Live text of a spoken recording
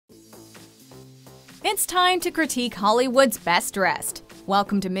It's time to critique Hollywood's best dressed.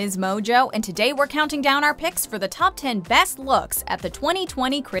 Welcome to MsMojo, and today we're counting down our picks for the top 10 best looks at the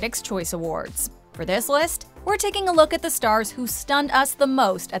 2020 Critics' Choice Awards. For this list, we're taking a look at the stars who stunned us the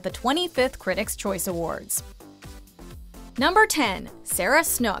most at the 25th Critics' Choice Awards. Number 10. Sarah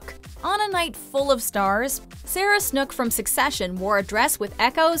Snook. On a night full of stars, Sarah Snook from Succession wore a dress with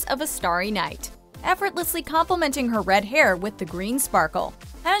echoes of a starry night, effortlessly complementing her red hair with the green sparkle.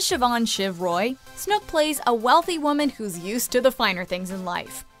 As Siobhan Shiv Roy, Snook plays a wealthy woman who's used to the finer things in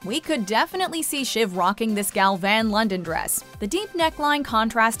life. We could definitely see Shiv rocking this gal Van London dress. The deep neckline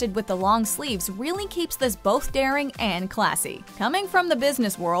contrasted with the long sleeves really keeps this both daring and classy. Coming from the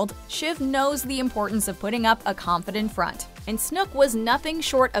business world, Shiv knows the importance of putting up a confident front, and Snook was nothing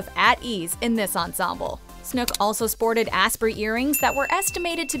short of at ease in this ensemble. Snook also sported Asprey earrings that were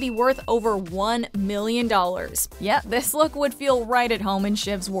estimated to be worth over $1 million. Yep, this look would feel right at home in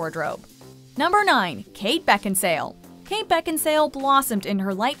Shiv's wardrobe. Number 9. Kate Beckinsale. Kate Beckinsale blossomed in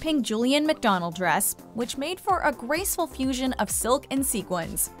her light pink Julian McDonald dress, which made for a graceful fusion of silk and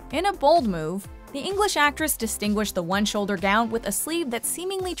sequins. In a bold move, the English actress distinguished the one-shoulder gown with a sleeve that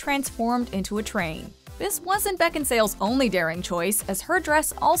seemingly transformed into a train. This wasn't Beckinsale's only daring choice, as her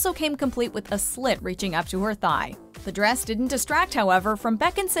dress also came complete with a slit reaching up to her thigh. The dress didn't distract, however, from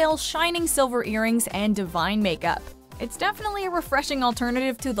Beckinsale's shining silver earrings and divine makeup. It's definitely a refreshing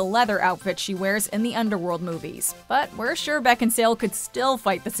alternative to the leather outfit she wears in the Underworld movies, but we're sure Beckinsale could still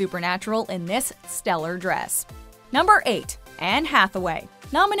fight the supernatural in this stellar dress. Number 8. Anne Hathaway.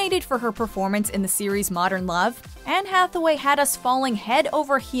 Nominated for her performance in the series Modern Love, Anne Hathaway had us falling head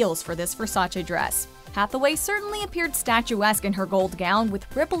over heels for this Versace dress. Hathaway certainly appeared statuesque in her gold gown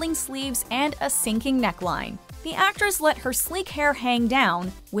with rippling sleeves and a sinking neckline. The actress let her sleek hair hang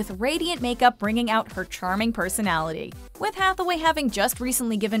down, with radiant makeup bringing out her charming personality. With Hathaway having just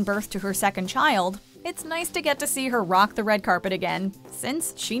recently given birth to her second child, it's nice to get to see her rock the red carpet again,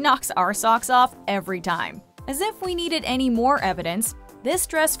 since she knocks our socks off every time. As if we needed any more evidence, this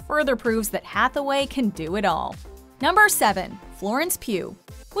dress further proves that Hathaway can do it all. Number 7. Florence Pugh.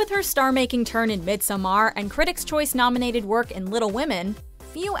 With her star-making turn in Midsommar and Critics' Choice-nominated work in Little Women,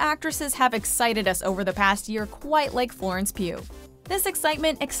 few actresses have excited us over the past year quite like Florence Pugh. This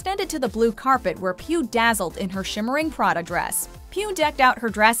excitement extended to the blue carpet where Pugh dazzled in her shimmering Prada dress. Pugh decked out her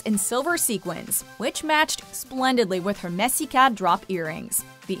dress in silver sequins, which matched splendidly with her Messika drop earrings.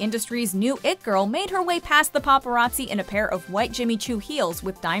 The industry's new it girl made her way past the paparazzi in a pair of white Jimmy Choo heels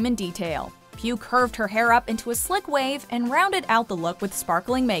with diamond detail. Pugh curved her hair up into a slick wave and rounded out the look with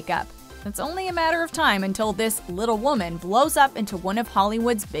sparkling makeup. It's only a matter of time until this little woman blows up into one of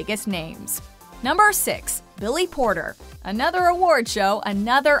Hollywood's biggest names. Number 6. Billy Porter. Another award show,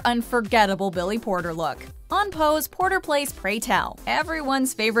 another unforgettable Billy Porter look. On Pose, Porter plays Pray Tell,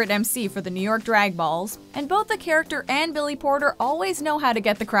 everyone's favorite MC for the New York Drag Balls, and both the character and Billy Porter always know how to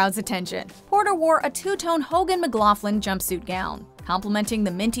get the crowd's attention. Porter wore a two-tone Hogan McLaughlin jumpsuit gown, complementing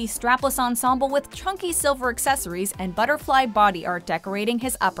the minty strapless ensemble with chunky silver accessories and butterfly body art decorating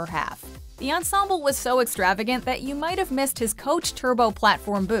his upper half. The ensemble was so extravagant that you might have missed his Coach Turbo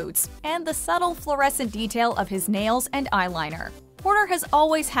platform boots and the subtle fluorescent detail of his nails and eyeliner. Porter has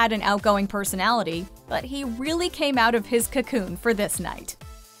always had an outgoing personality, but he really came out of his cocoon for this night.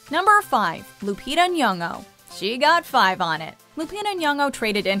 Number 5. Lupita Nyong'o. She got 5 on it. Lupita Nyong'o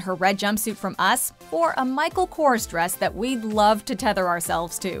traded in her red jumpsuit from Us for a Michael Kors dress that we'd love to tether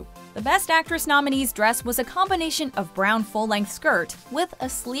ourselves to. The Best Actress nominee's dress was a combination of brown full-length skirt with a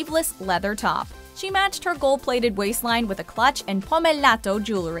sleeveless leather top. She matched her gold-plated waistline with a clutch and pomelato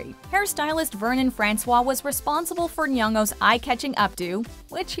jewelry. Hairstylist Vernon Francois was responsible for Nyong'o's eye-catching updo,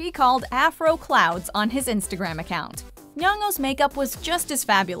 which he called Afro Clouds on his Instagram account. Nyong'o's makeup was just as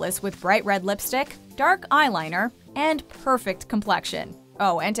fabulous with bright red lipstick, dark eyeliner, and perfect complexion.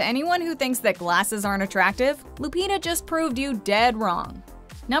 Oh, and to anyone who thinks that glasses aren't attractive, Lupita just proved you dead wrong.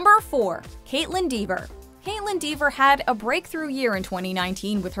 Number 4. Kaitlyn Dever. Kaitlyn Dever had a breakthrough year in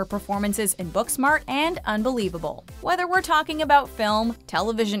 2019 with her performances in Booksmart and Unbelievable. Whether we're talking about film,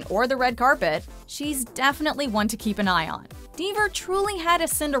 television, or the red carpet, she's definitely one to keep an eye on. Dever truly had a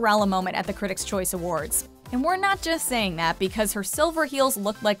Cinderella moment at the Critics' Choice Awards. And we're not just saying that because her silver heels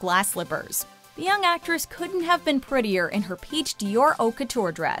looked like glass slippers. The young actress couldn't have been prettier in her peach Dior Haute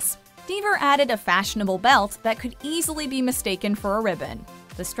Couture dress. Dever added a fashionable belt that could easily be mistaken for a ribbon.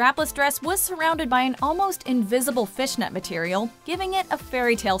 The strapless dress was surrounded by an almost invisible fishnet material, giving it a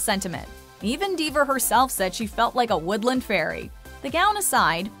fairy tale sentiment. Even Dever herself said she felt like a woodland fairy. The gown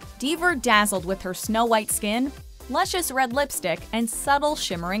aside, Dever dazzled with her snow-white skin, luscious red lipstick, and subtle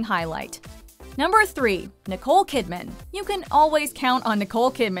shimmering highlight. Number 3. Nicole Kidman. You can always count on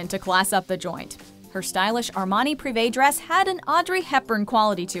Nicole Kidman to class up the joint. Her stylish Armani Privé dress had an Audrey Hepburn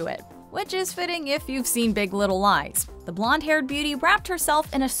quality to it, which is fitting if you've seen Big Little Lies. The blonde-haired beauty wrapped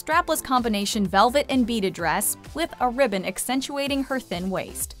herself in a strapless combination velvet and beaded dress with a ribbon accentuating her thin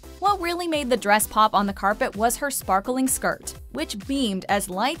waist. What really made the dress pop on the carpet was her sparkling skirt, which beamed as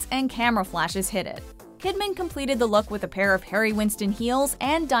lights and camera flashes hit it. Kidman completed the look with a pair of Harry Winston heels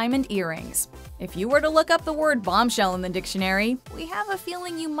and diamond earrings. If you were to look up the word bombshell in the dictionary, we have a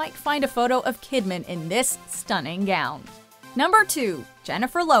feeling you might find a photo of Kidman in this stunning gown. Number 2.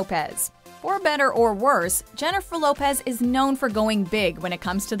 Jennifer Lopez. For better or worse, Jennifer Lopez is known for going big when it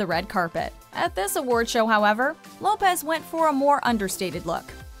comes to the red carpet. At this award show, however, Lopez went for a more understated look.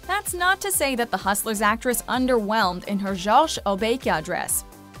 That's not to say that the Hustlers actress underwhelmed in her Georges Aubaikia dress.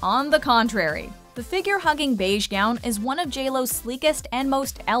 On the contrary, the figure-hugging beige gown is one of JLo's sleekest and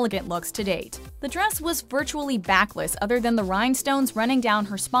most elegant looks to date. The dress was virtually backless other than the rhinestones running down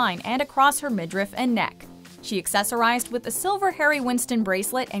her spine and across her midriff and neck. She accessorized with a silver Harry Winston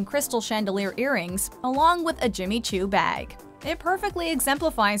bracelet and crystal chandelier earrings, along with a Jimmy Choo bag. It perfectly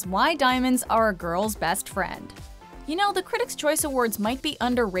exemplifies why diamonds are a girl's best friend. You know, the Critics' Choice Awards might be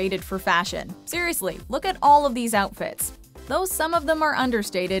underrated for fashion. Seriously, look at all of these outfits. Though some of them are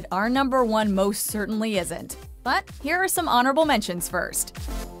understated, our number one most certainly isn't. But here are some honorable mentions first.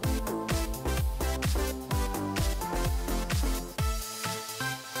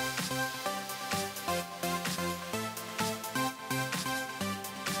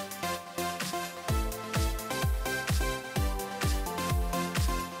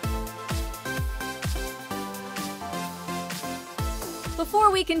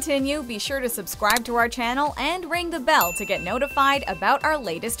 Before we continue, be sure to subscribe to our channel and ring the bell to get notified about our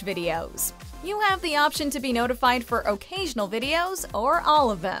latest videos. You have the option to be notified for occasional videos or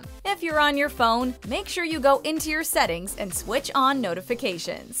all of them. If you're on your phone, make sure you go into your settings and switch on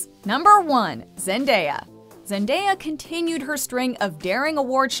notifications. Number 1. Zendaya. Zendaya continued her string of daring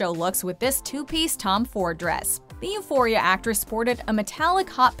award show looks with this two-piece Tom Ford dress. The Euphoria actress sported a metallic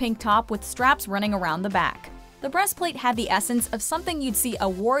hot pink top with straps running around the back. The breastplate had the essence of something you'd see a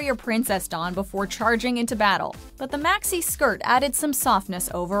warrior princess don before charging into battle, but the maxi skirt added some softness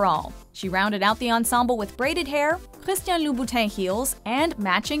overall. She rounded out the ensemble with braided hair, Christian Louboutin heels, and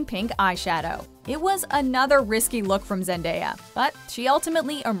matching pink eyeshadow. It was another risky look from Zendaya, but she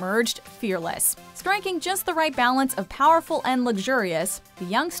ultimately emerged fearless. Striking just the right balance of powerful and luxurious, the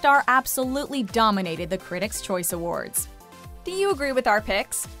young star absolutely dominated the Critics' Choice Awards. Do you agree with our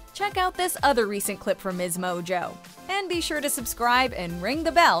picks? Check out this other recent clip from MsMojo. And be sure to subscribe and ring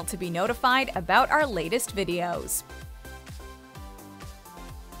the bell to be notified about our latest videos.